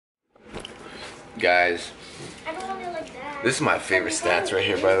Guys, I don't want it like that. this is my favorite stance right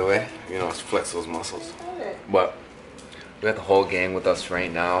here, by the way. You know, it's flex those muscles. But we got the whole gang with us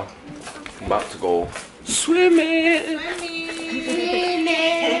right now. I'm about to go swimming.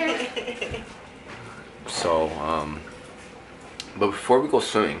 So, but before we go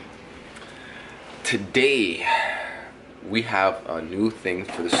swimming, today we have a new thing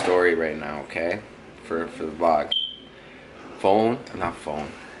for the story right now, okay? For the vlog.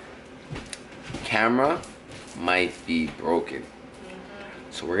 Camera might be broken.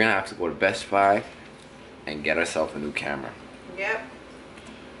 So we're gonna have to go to Best Buy and get ourselves a new camera. Yep.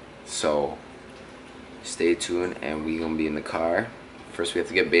 So stay tuned, and we gonna be in the car. First we have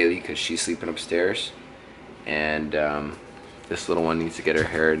to get Bailey because she's sleeping upstairs. And this little one needs to get her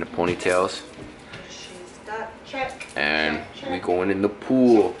hair in the ponytails. She's done. Check. And we going in the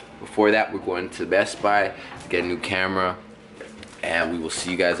pool. Before that, we're going to Best Buy to get a new camera. And we will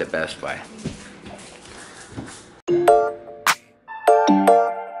see you guys at Best Buy.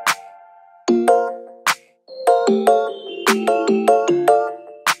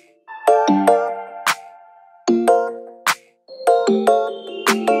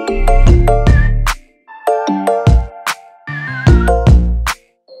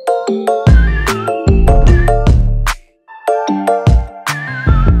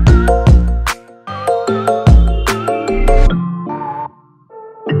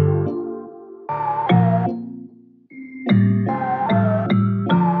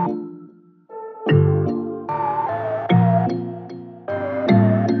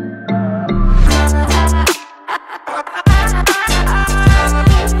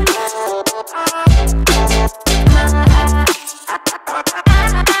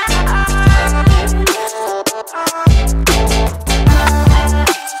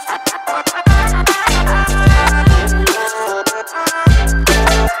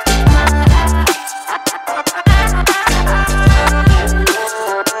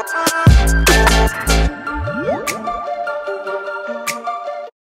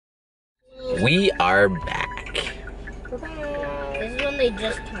 We are back. This is when they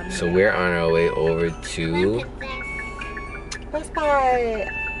just come. So we're on our way over to Best Buy.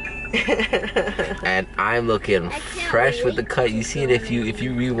 and I'm looking fresh with the cut. You see it if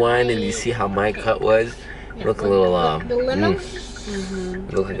you rewind and you see how my cut was. Look a little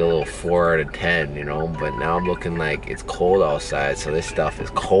look like a little 4 out of 10, you know. But now I'm looking like it's cold outside, so this stuff is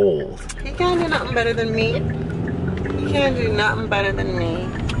cold. He can't do nothing better than me. He can't do nothing better than me.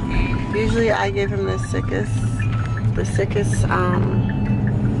 Usually I give him the sickest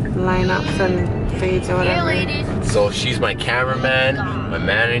lineups and fades or whatever. So she's my cameraman, my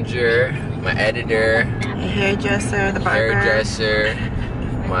manager, my editor, Hairdresser, the barber. hairdresser,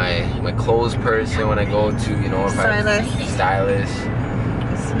 my clothes person when I go to, you know, if stylist.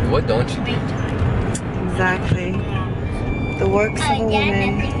 What don't you do? Exactly. The works of a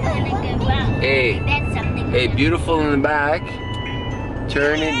woman. Hey, beautiful in the back.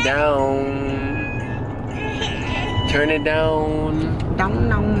 Turn it down. Turn it down. Down,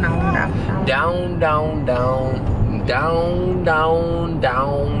 down, down, down, Down, down, down. Down, down,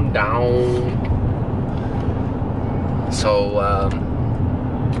 down, down. So,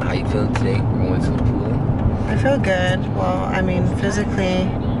 how you feeling today? We're going to the pool. I feel good. Well, I mean, physically,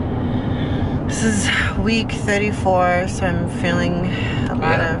 this is week 34, so I'm feeling a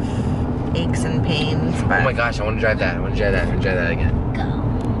lot of aches and pains. But oh my gosh, I want to drive that. I want to drive that. I want to drive that again. I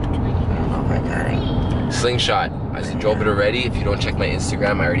don't know if I got it. Slingshot. I drove it already. If you don't check my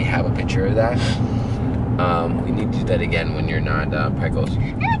Instagram, I already have a picture of that. We need to do that again when you're not pregos.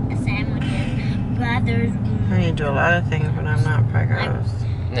 I like the sandwiches. Brothers. I need to do a lot of things when I'm not pregos.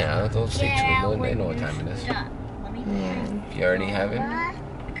 Yeah, don't stay tuned. They know what time it is. Yeah. You already have it?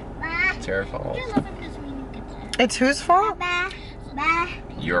 It's your fault. It's whose fault?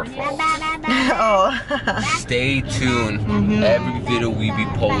 Your fault. Oh. Stay tuned. Every video we be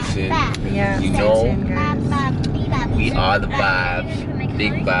posting, Yeah. you know, we are the vibes.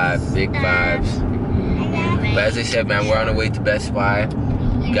 Big vibes, big vibes. But as I said, man, we're on our way to Best Buy.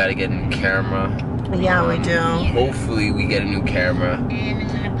 We gotta get a new camera. Yeah, we do. Hopefully we get a new camera.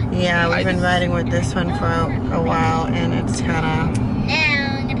 Yeah, we've been riding with this one for a while, and it's kind of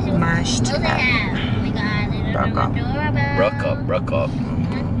mashed up. Broke up.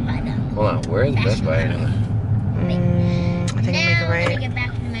 Hold on, where is Best Buy anyway? I think you make it right.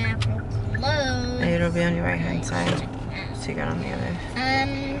 It'll be on your right hand side. So you got on the other.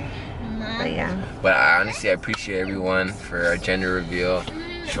 But yeah. But I honestly appreciate everyone for our gender reveal,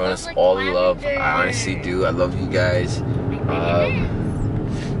 showing us all the love. I honestly do. I love you guys.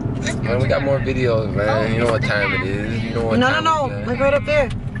 Man, we got more videos, man. You know what time it is. You know what time No. Like right up there.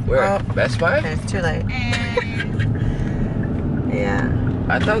 Where? Oh. Best Buy? It's too late. Yeah.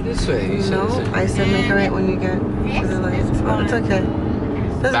 I thought this way. You said No, this way. I said make a right when you get to the lights. Oh, it's okay.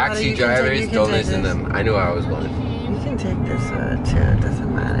 Doesn't matter, Backseat you can drivers, take don't listen to this. them. I knew where I was going. You can take this too, it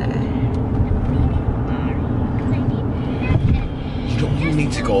doesn't matter. You don't even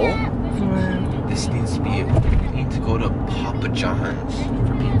need to go. What? This needs to be. You need to go to Papa John's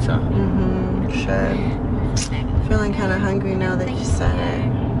for pizza. Should. Feeling kind of hungry now that you said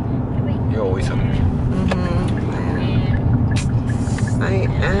it. You're always hungry. I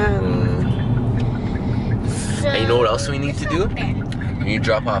am. And you know what else we need to do? We need to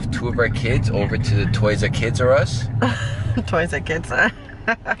drop off 2 of our kids over to the Toys R Kids R Us. Toys R Kids.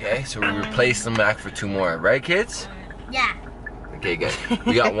 Okay, so we replace them back for 2 more, right, kids? Yeah. Okay, good.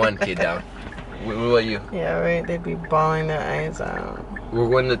 We got 1 kid down. What about you? Yeah, right. They'd be bawling their eyes out. We're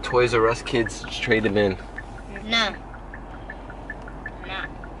going to Toys R Us kids to trade them in. No.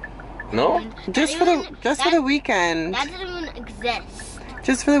 No? Just for the weekend. That doesn't even exist.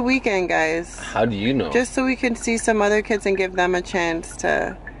 Just for the weekend, guys. How do you know? Just so we can see some other kids and give them a chance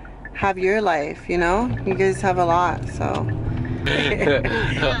to have your life, you know? You guys have a lot, so.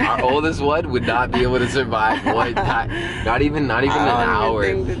 Our oldest one would not be able to survive one time. Not even an hour.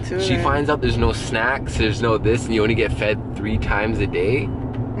 She finds out there's no snacks, there's no this, and you only get fed 3 times a day.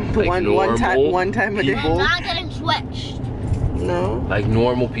 Like one time a day. I'm not getting switched. No. Like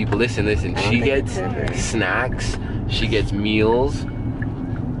normal people. Listen. She gets snacks. She gets meals.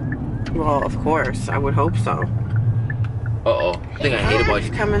 Well, of course. I would hope so. Uh-oh. The thing I hate about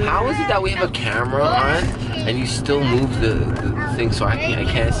you. How is it that we have a camera on and you still move the thing so I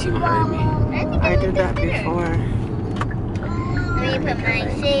can't see behind me? I did that before. Let me put my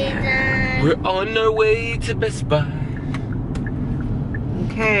shades on. We're on our way to Best Buy.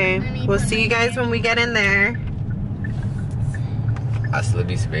 Okay. We'll see you guys when we get in there. Hasta la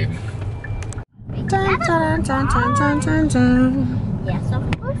vista, baby. Dun, dun, dun, dun, dun, dun, dun. Yes, of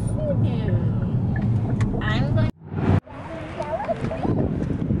course you do. I'm going.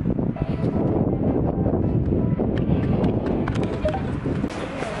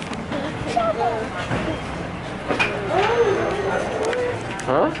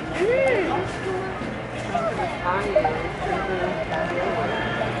 Huh?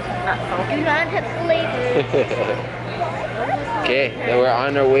 Do not have flavors. Okay, then we're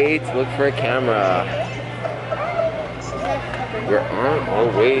on our way to look for a camera. We're on our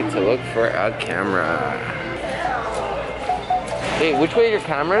way to look for a camera. Hey, which way are your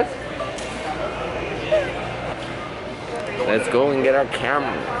cameras? Let's go and get our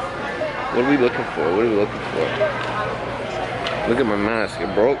camera. What are we looking for? What are we looking for? Look at my mask,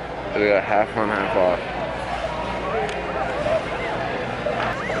 it broke. I got half on, half off.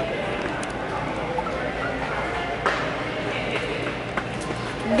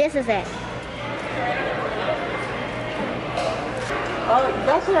 This is it. Oh,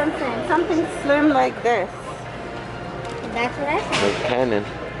 that's what I'm saying. Something slim like this. That's what I said. Like Canon.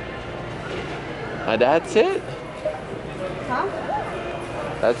 That's it? Huh?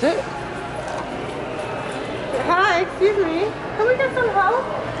 That's it? Hi, excuse me. Can we get some help?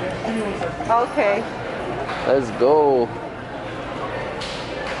 Okay. Let's go.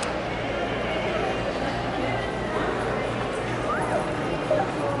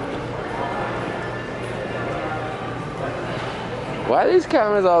 Why do these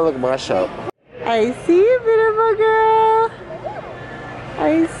cameras all look mashed up? I see you, beautiful girl.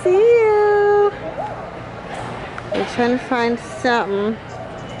 I see you. I'm trying to find something.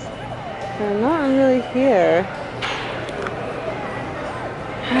 They're not really here.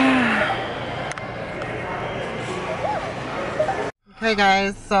 Okay,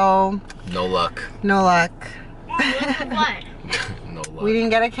 guys, so No luck. no luck. What? No luck. We didn't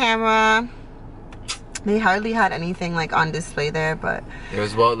get a camera. They hardly had anything like on display there, but There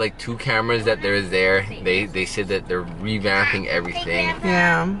was about like 2 cameras that there was there. They said that they're revamping everything.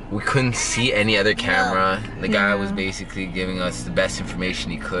 yeah. We couldn't see any other camera. The guy was basically giving us the best information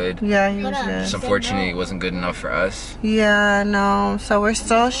he could. Yeah, he was Just good. unfortunately it wasn't good enough for us. Yeah, no. So we're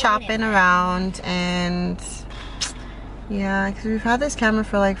still shopping around, and yeah, because we've had this camera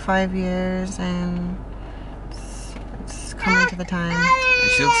for like 5 years, and it's coming to the time.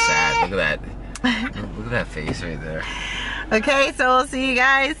 And she looks sad. Look at that. Look at that face right there. Okay, so we'll see you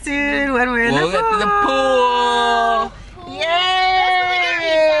guys soon when we're in We'll the get pool. to the pool. Yay!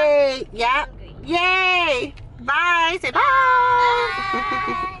 Yeah. Yay! Bye. Say bye.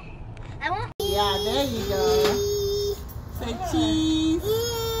 I won't. Yeah, there you go. Say cheese.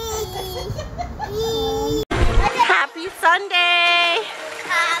 Happy Sunday.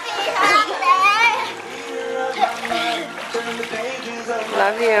 Happy Sunday.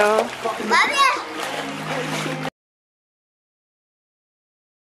 Love you. Love you.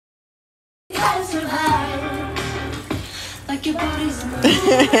 Like your body's